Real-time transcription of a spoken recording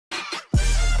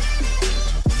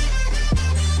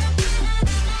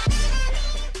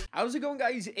How's it going,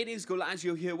 guys? It is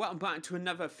Goalazio here. Welcome back to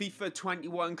another FIFA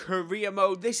 21 career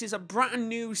mode. This is a brand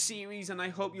new series and I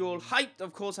hope you're all hyped.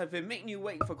 Of course, I've been making you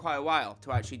wait for quite a while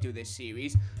to actually do this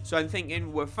series. So I'm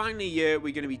thinking we're finally here,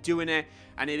 we're going to be doing it,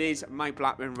 and it is my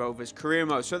Blackburn Rovers career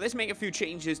mode. So let's make a few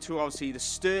changes to obviously the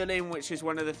Sterling, which is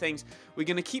one of the things. We're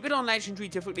going to keep it on Legendary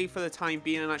difficulty for the time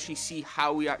being and actually see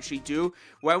how we actually do.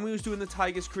 When we was doing the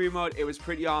Tigers career mode, it was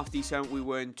pretty half decent. We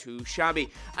weren't too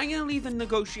shabby. I'm going to leave the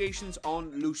negotiations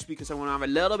on loose because I want to have a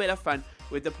little bit of fun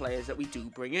with the players that we do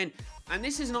bring in. And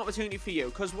this is an opportunity for you,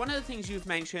 because one of the things you've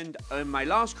mentioned in my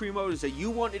last career mode is that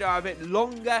you wanted to have it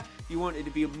longer, you wanted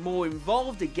to be more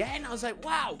involved again. I was like,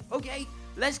 wow, okay,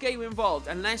 let's get you involved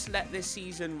and let's let this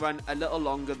season run a little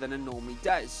longer than it normally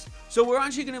does. So we're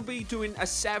actually going to be doing a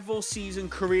several season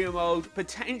career mode.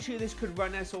 Potentially this could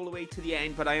run us all the way to the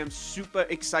end, but I am super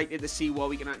excited to see what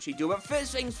we can actually do. But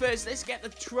first things first, let's get the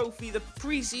trophy, the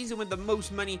pre-season with the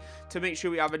most money, to make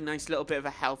sure we have a nice little bit of a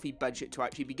healthy budget to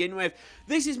actually begin with.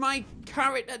 This is my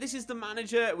character, this is the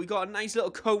manager. We got a nice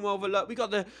little comb over look, we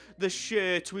got the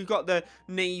shirt, we got the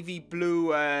navy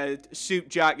blue suit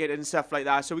jacket and stuff like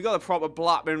that. So we got a proper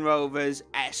Blackburn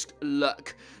Rovers-esque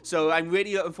look. So I'm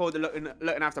really looking forward to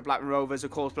looking after Blackburn Rovers.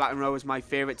 Of course, Blackburn Rovers is my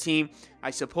favourite team.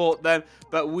 I support them,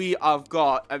 but we have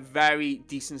got a very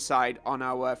decent side on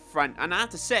our front. And I have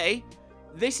to say,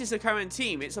 this is the current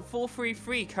team. It's a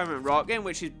 4-3-3 current rocking,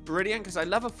 which is brilliant because I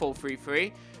love a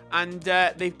 4-3-3. And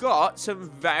they've got some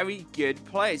very good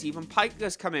players. Even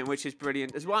Piper's come in, which is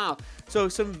brilliant as well. So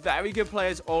some very good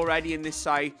players already in this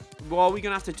side. What we're going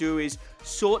to have to do is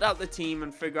sort out the team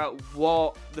and figure out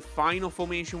what the final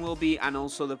formation will be, and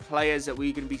also the players that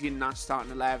we're going to be in that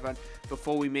starting 11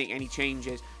 before we make any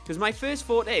changes. Because my first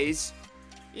thought is,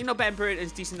 you know, Ben Burton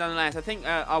is decent down the left. I think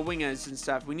our wingers and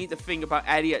stuff, we need to think about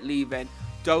Elliott leaving.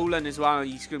 Dolan as well,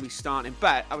 he's going to be starting,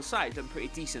 but outside done pretty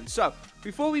decent. So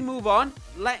before we move on,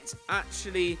 let's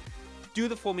actually do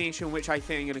the formation which I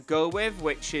think I'm going to go with,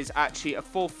 which is actually a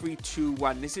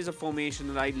 4-3-2-1. This is a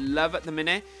formation that I love at the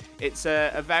minute. It's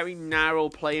a very narrow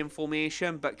playing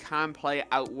formation, but can play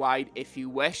out wide if you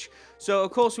wish. So,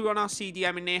 of course, we want our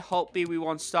CDM in there. Holtby, we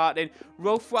want starting.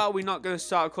 Rothwell, we're not going to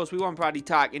start. Of course, we want Bradley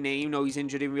Tack in there. You know he's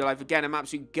injured in real life. Again, I'm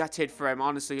absolutely gutted for him,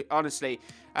 honestly.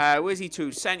 Where's he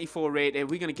to? 74 rated.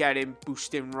 We're going to get him,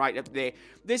 boost him right up there.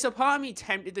 There's a part of me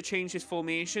tempted to change this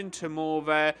formation to more of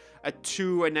a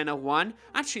 2 and then a 1.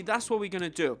 Actually, that's what we're going to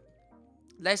do.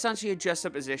 Let's actually adjust the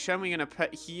position. We're going to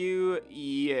put Hugh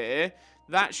here.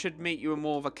 That should make you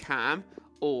more of a cam.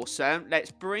 Awesome.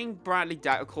 Let's bring Bradley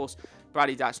Tack. Of course,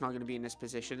 Bradley Tack's not going to be in this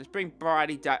position. Let's bring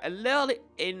Bradley Tack a little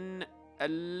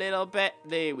bit.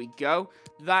 There we go.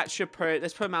 That should put,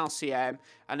 let's put him LCM.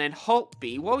 And then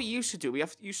Holtby, what we used to do, we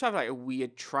used to have like a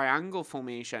weird triangle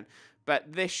formation.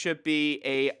 But this should be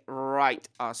a right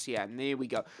RCM. There we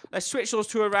go. Let's switch those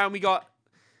two around. We got,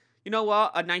 you know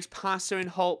what, a nice passer in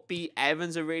Holtby.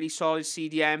 Evans, a really solid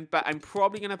CDM. But I'm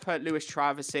probably going to put Lewis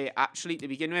Travis here actually to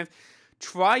begin with.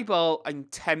 Tribal, I'm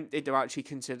tempted to actually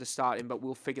consider starting, but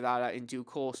we'll figure that out in due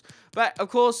course. But, of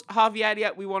course, Harvey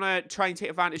Elliott, we want to try and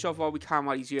take advantage of while we can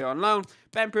while he's here on loan.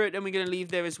 Ben Burton, we're going to leave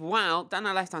there as well. Down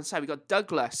the left-hand side, we got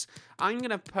Douglas. I'm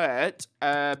going to put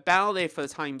Bell there for the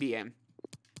time being,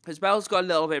 because Bell's got a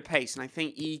little bit of pace, and I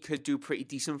think he could do pretty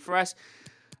decent for us.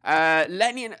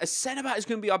 Lenny, a centre-back is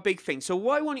going to be our big thing. So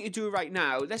what I want you to do right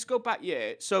now, let's go back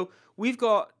here. So we've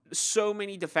got so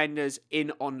many defenders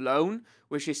in on loan,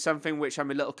 which is something which I'm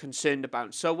a little concerned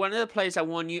about. So one of the players I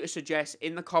want you to suggest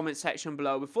in the comment section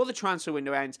below before the transfer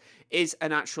window ends is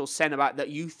an actual centre-back that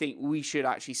you think we should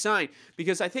actually sign.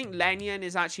 Because I think Lenyon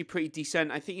is actually pretty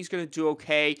decent. I think he's going to do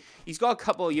okay. He's got a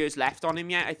couple of years left on him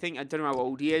yet. I don't know how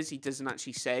old he is. He doesn't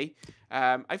actually say.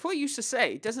 I thought he used to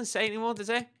say. It doesn't say anymore, does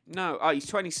it? No. Oh, he's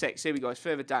 26. Here we go. It's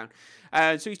further down.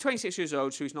 So he's 26 years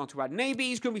old, so he's not too bad. Maybe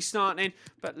he's going to be starting,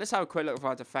 but let's have a quick look at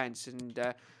our defence. And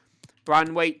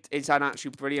Brandwaite is an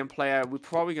actually brilliant player. We're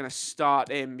probably going to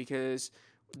start him because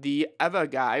the other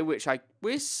guy, which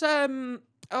where's, oh,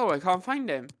 I can't find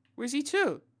him. Where's he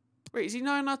to? Wait, is he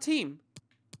not on our team?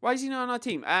 Why is he not on our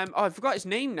team? Oh, I forgot his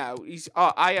name now. He's,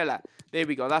 Ayala. There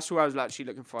we go. That's who I was actually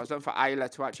looking for. I was looking for Ayala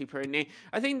to actually put in there.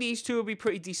 I think these two will be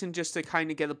pretty decent just to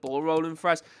kind of get the ball rolling for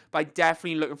us. But I'm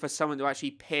definitely looking for someone to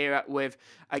actually pair up with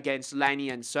against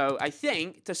Lenyon. So I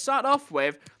think to start off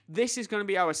with, this is going to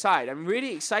be our side. I'm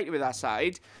really excited with our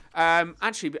side.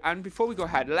 Actually, and before we go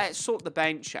ahead, let's sort the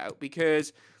bench out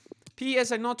because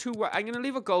Peters, I'm not too. I'm going to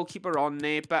leave a goalkeeper on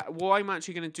there. But what I'm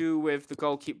actually going to do with the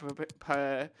goalkeeper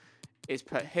is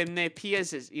put him there.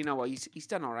 Piers is, you know what, he's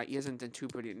done all right. He hasn't done too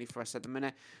brilliantly for us at the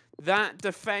minute. That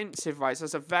defensive, right, so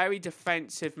that's a very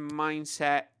defensive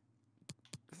mindset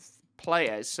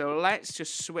players. So let's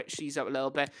just switch these up a little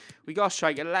bit. We got a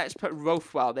striker. Let's put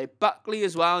Rothwell there. Buckley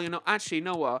as well. You know, actually, you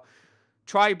know what?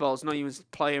 Tribal's not even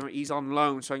playing. He's on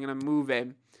loan, so I'm going to move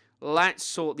him. Let's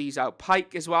sort these out.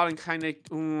 Pike as well, and kind of...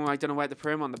 I don't know where to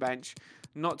put him on the bench.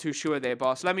 Not too sure there,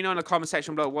 boss. Let me know in the comment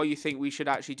section below what you think we should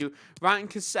actually do. Ryan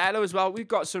Casello as well. We've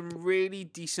got some really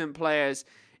decent players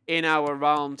in our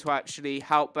realm to actually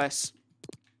help us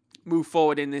move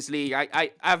forward in this league.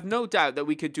 I have no doubt that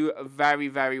we could do very,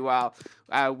 very well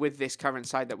with this current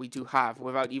side that we do have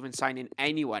without even signing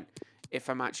anyone, if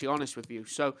I'm actually honest with you.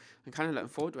 So I'm kind of looking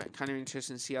forward to it. Kind of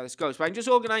interested to see how this goes. But I can just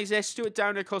organise this, do it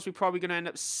down there. Of course, we're probably going to end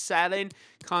up selling.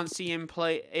 Can't see him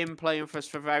playing for us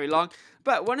for very long.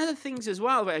 But one of the things as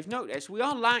well that I've noticed, we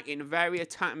are lacking very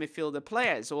attacking midfielder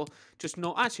players, or just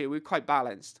not. Actually, we're quite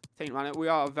balanced. Think about it. We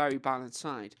are a very balanced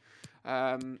side.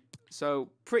 So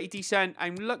pretty decent.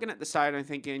 I'm looking at the side and I'm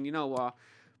thinking, you know what?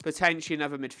 Potentially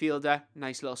another midfielder,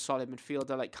 nice little solid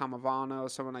midfielder like Camavano or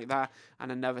someone like that,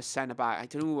 and another centre back. I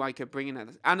don't know who I could bring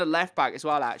in, and a left back as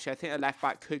well. Actually, I think a left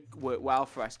back could work well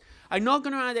for us. I'm not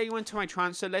going to add anyone to my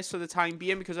transfer list for the time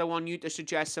being because I want you to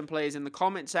suggest some players in the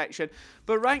comment section.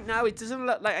 But right now, it doesn't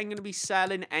look like I'm going to be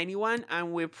selling anyone,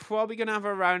 and we're probably going to have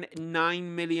around £9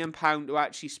 million to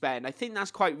actually spend. I think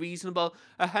that's quite reasonable.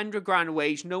 100 grand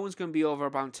wage, no one's going to be over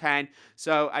about 10,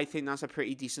 so I think that's a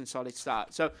pretty decent solid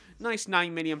start. So nice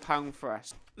 £9 million for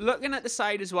us. Looking at the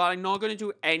side as well, I'm not going to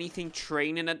do anything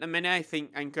training at the minute. I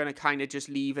think I'm going to kind of just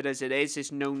leave it as it is.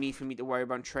 There's no need for me to worry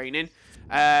about training.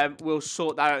 We'll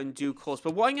sort that out in due course.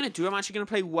 But what I'm going to do, I'm actually going to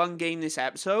play one game this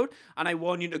episode, and I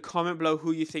want you to comment below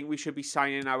who you think we should be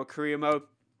signing in our career mode,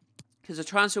 because the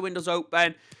transfer window's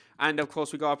open, and of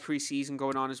course we got our pre-season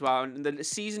going on as well, and the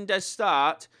season does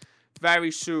start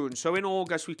very soon. So in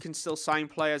August we can still sign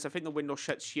players. I think the window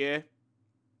shuts here.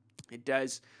 It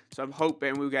does. So I'm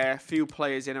hoping we'll get a few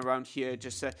players in around here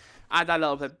just to add that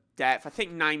little bit of depth. I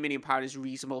think £9 million is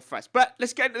reasonable for us. But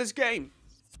let's get into this game.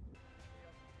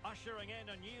 Ushering in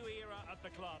a new era at the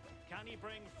club. Can he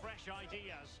bring fresh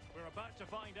ideas? We're about to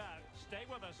find out. Stay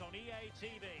with us on EA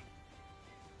TV.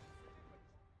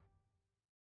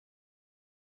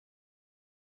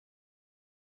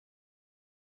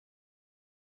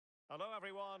 Hello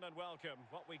everyone and welcome.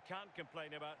 What we can't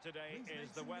complain about today is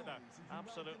the weather.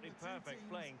 Absolutely perfect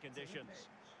playing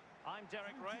conditions. I'm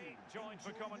Derek Ray, joined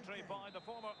for commentary by the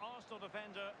former Arsenal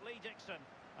defender Lee Dixon.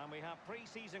 And we have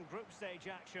pre-season group stage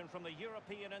action from the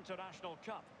European International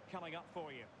Cup coming up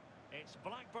for you. It's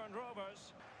Blackburn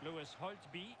Rovers, Lewis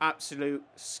Holtby. Absolute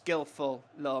skillful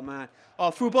little man.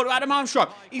 Oh, through ball to Adam Armstrong.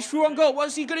 He's through on goal.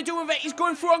 What's he going to do with it? He's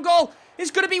going through on goal.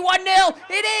 It's going to be 1-0.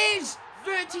 It is!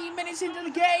 13 minutes into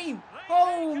the game.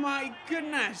 Oh my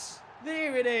goodness.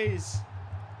 There it is.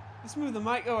 Let's move the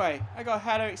mic away. I got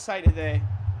hella excited there.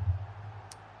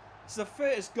 It's the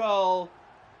first goal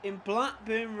in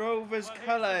Blackburn Rovers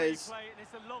colours.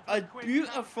 A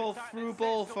beautiful through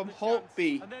ball from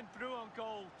Holtby. I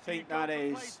think that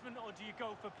is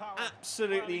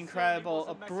absolutely incredible.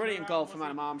 A brilliant goal from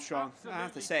Adam Armstrong. I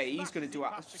have to say, he's going to do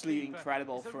absolutely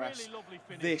incredible for us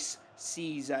this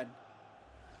season.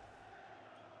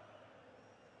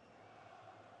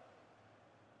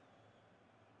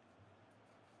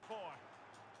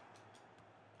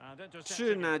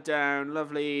 Shooting that down,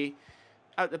 lovely.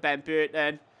 Out the bend,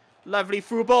 Burton. Lovely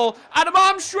through ball. Adam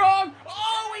Armstrong!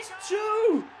 Oh, it's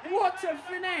 2! What a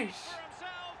finish!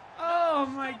 Oh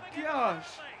my gosh.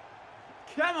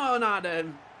 Come on,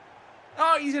 Adam.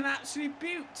 Oh, he's an absolute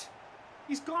beaut.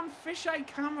 He's gone fisheye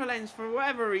camera lens for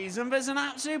whatever reason, but it's an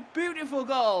absolute beautiful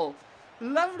goal.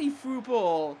 Lovely through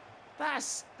ball.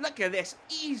 Look at this.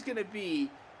 He's going to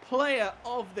be player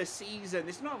of the season.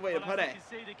 There's no way to put it.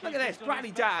 Look at this.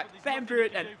 Bradley Dack, Ben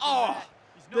Burton. Oh,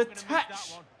 the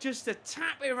touch. Just to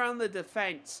tap it around the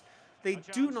defence. They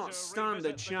do not stand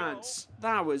a chance.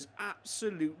 That was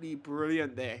absolutely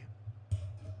brilliant there.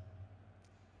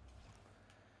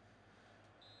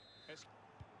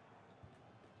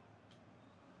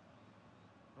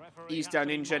 He's down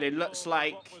injured. It looks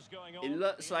like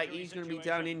he's going to be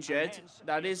down injured.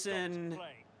 That isn't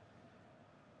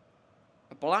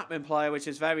a Blackburn player, which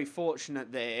is very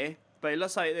fortunate there. But it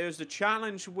looks like there was a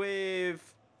challenge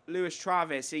with Lewis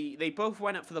Travis. They both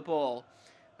went up for the ball.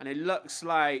 And it looks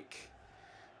like,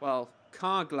 well,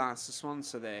 Carglass, the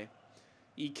sponsor there,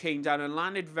 he came down and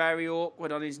landed very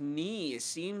awkward on his knee, it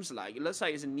seems like. It looks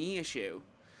like it's a knee issue.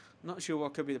 Not sure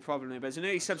what could be the problem there, but it's an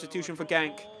early substitution for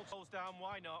Genk.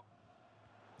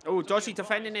 Oh, dodgy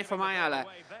defending there from Ayala.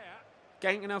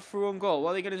 Genk now through on goal.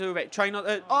 What are they going to do with it? Try not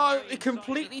to... Oh,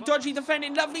 completely dodgy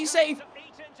defending. Lovely save.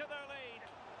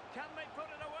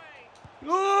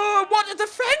 Oh, what a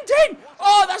defending!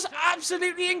 Oh, that's was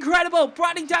absolutely incredible.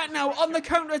 Bradley Dack now on the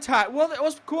counter-attack.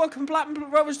 What can Blackburn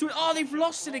Rovers do? Oh, they've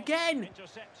lost it again.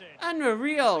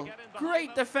 Unreal.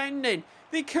 Great defending.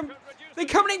 They're coming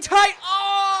in tight.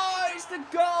 Oh, it's the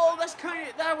goal.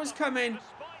 That was coming.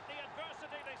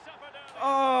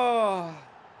 Oh.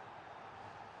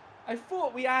 I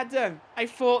thought we had them. I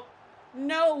thought,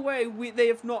 no way they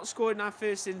have not scored in that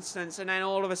first instance. And then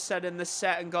all of a sudden, the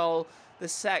second goal, the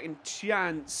second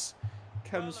chance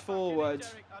comes forward.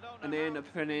 And they end up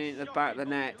putting it in the back of the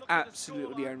net.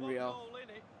 Absolutely unreal.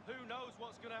 Who knows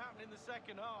what's going to happen in the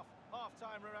second half? Half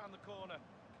time around the corner.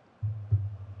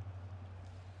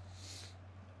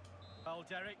 Well,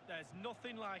 Derek, there's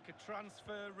nothing like a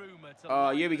transfer rumour to... Oh,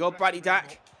 here we go, Bradley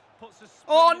Dack.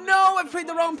 Oh no, I played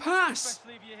the wrong pass.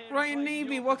 Ryan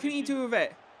Navy, what can he do with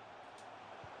it?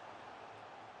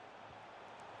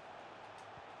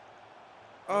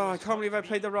 Oh, I can't believe I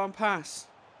played the wrong pass.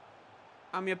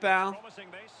 I'm your bell.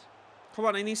 Come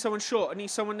on, I need someone short. I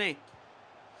need someone there.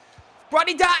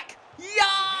 Bradley Dack!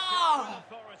 Yeah!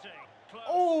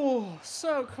 Oh,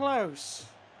 so close.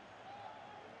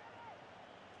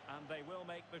 And they will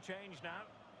make the change now.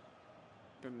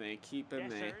 Keep him there, keep him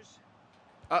there.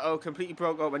 Uh-oh, completely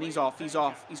broke up and he's off. He's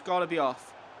off. He's got to be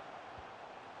off.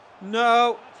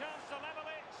 No.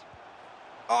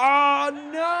 Oh,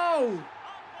 no.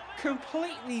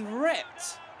 Completely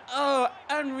ripped. Oh,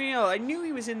 unreal. I knew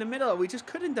he was in the middle. We just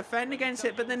couldn't defend against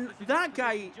it. But then that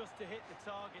guy,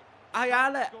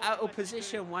 Ayala, out of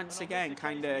position once again,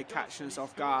 kind of catching us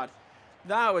off guard.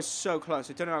 That was so close.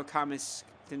 I don't know how Camis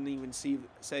didn't even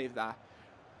save that.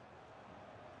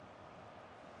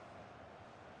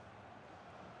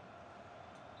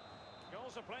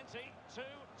 Goals are plenty.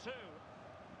 2-2.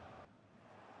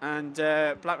 And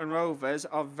Blackburn Rovers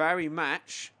are very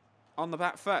much on the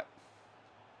back foot.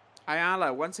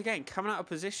 Ayala, once again, coming out of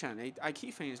position. I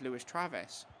keep thinking it's Lewis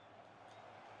Travis.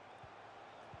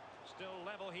 Still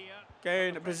level here. Get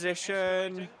into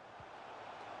position.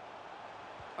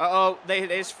 Uh-oh,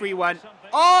 there's 3-1.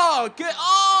 Oh, good.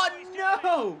 Oh,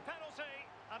 no.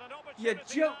 You're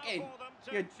joking.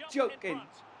 You're joking.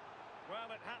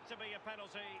 Well, it had to be a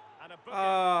penalty and a book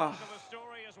of the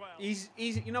story as well. He's,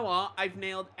 you know what? I've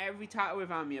nailed every tackle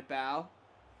with Amir Bell.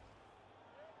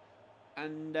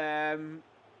 And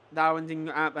that one didn't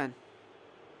happen.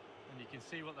 And you can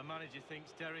see what the manager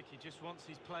thinks, Derek. He just wants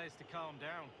his players to calm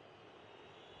down.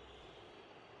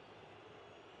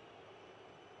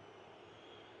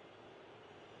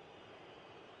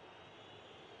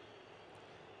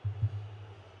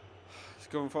 It's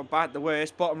going from bad to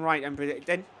worse. Bottom right, I'm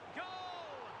predicting.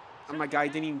 And my guy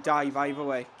didn't even dive either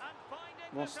way.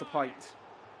 What's the point?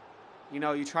 You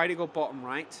know, you try to go bottom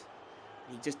right,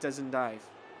 he just doesn't dive.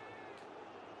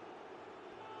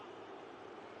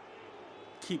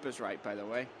 Keeper's right, by the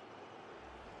way.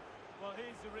 Well,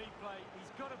 here's the replay.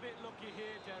 He's got a bit lucky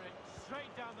here, Derek.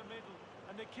 Straight down the middle,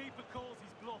 and the keeper calls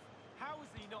his bluff. How has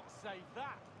he not saved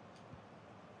that?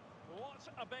 What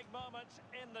a big moment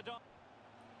in the dot.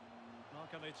 How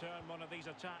can they turn one of these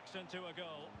attacks into a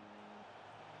goal?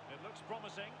 It looks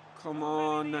promising. Come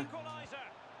on.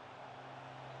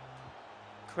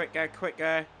 Quicker,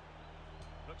 quicker.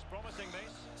 Looks promising,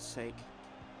 this. Sake.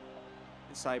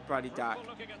 Inside Bradley Dack.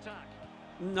 Attack.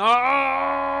 No!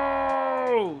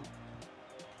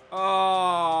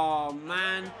 Oh,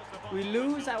 man. We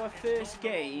lose our first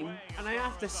game, and I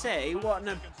have to say, what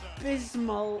an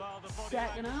abysmal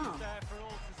second half.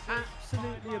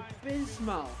 Absolutely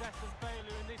abysmal.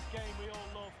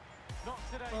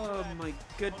 Oh, my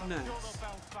goodness.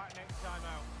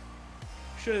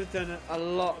 Should have done a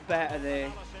lot better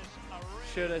there.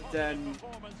 Should have done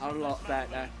a lot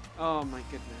better. Oh, my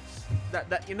goodness.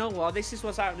 You know what? This is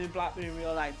what's happening in Blackburn in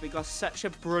real life. We got such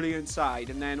a brilliant side,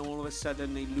 and then all of a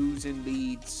sudden they lose in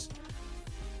leads.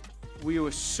 We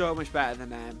were so much better than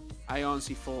them. I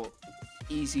honestly thought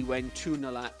easy win,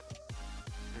 2-0 up,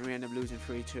 and we end up losing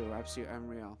 3-2. Absolutely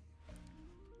unreal.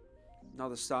 Not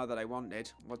the start that I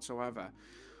wanted whatsoever.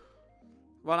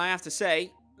 Well, I have to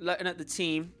say, looking at the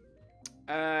team,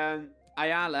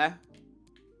 Ayala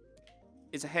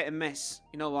is a hit and miss.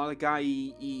 You know what? The guy,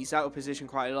 he's out of position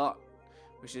quite a lot,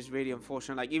 which is really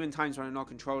unfortunate. Like, even times when I'm not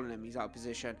controlling him, he's out of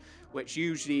position, which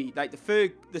usually, like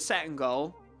the second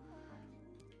goal,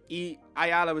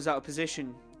 Ayala was out of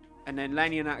position, and then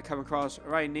Lennon had to come across,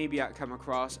 Ryan Naby had to come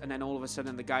across, and then all of a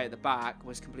sudden the guy at the back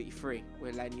was completely free,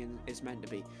 where Lennon is meant to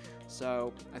be.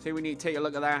 So I think we need to take a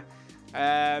look at that.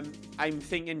 I'm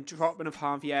thinking dropping of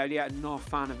Harvey Elliott. I'm not a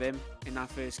fan of him in that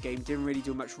first game. Didn't really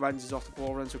do much runs. His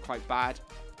off-the-ball runs were quite bad.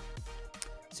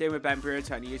 Same with Ben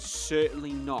Brereton. He is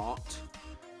certainly not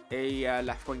a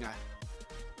left winger.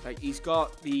 Like, he's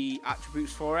got the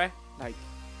attributes for it. Like,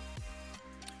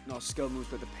 not skill moves,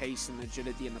 but the pace and the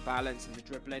agility and the balance and the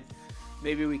dribbling.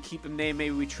 Maybe we keep him there.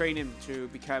 Maybe we train him to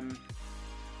become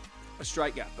a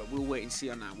striker. But we'll wait and see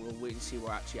on that. We'll wait and see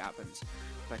what actually happens.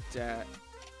 But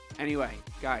anyway,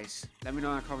 guys, let me know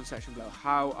in the comment section below.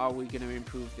 How are we going to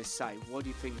improve this side? What do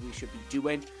you think we should be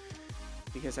doing?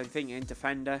 Because I'm thinking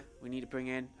defender, we need to bring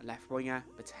in a left winger,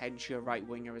 potentially a right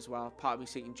winger as well. Part of me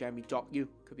thinking Jeremy Doku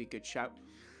could be a good shout.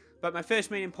 But my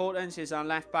first main importance is our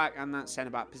left back and that centre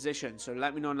back position. So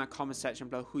let me know in that comment section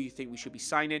below who you think we should be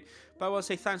signing. But I will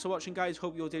say thanks for watching, guys.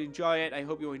 Hope you all did enjoy it. I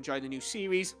hope you all enjoyed the new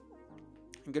series.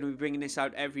 I'm going to be bringing this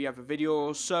out every other video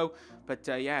or so. But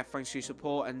yeah, thanks for your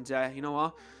support. And you know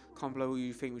what? Comment below who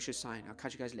you think we should sign. I'll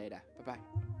catch you guys later. Bye-bye.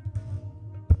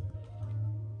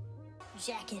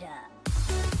 Jack it up.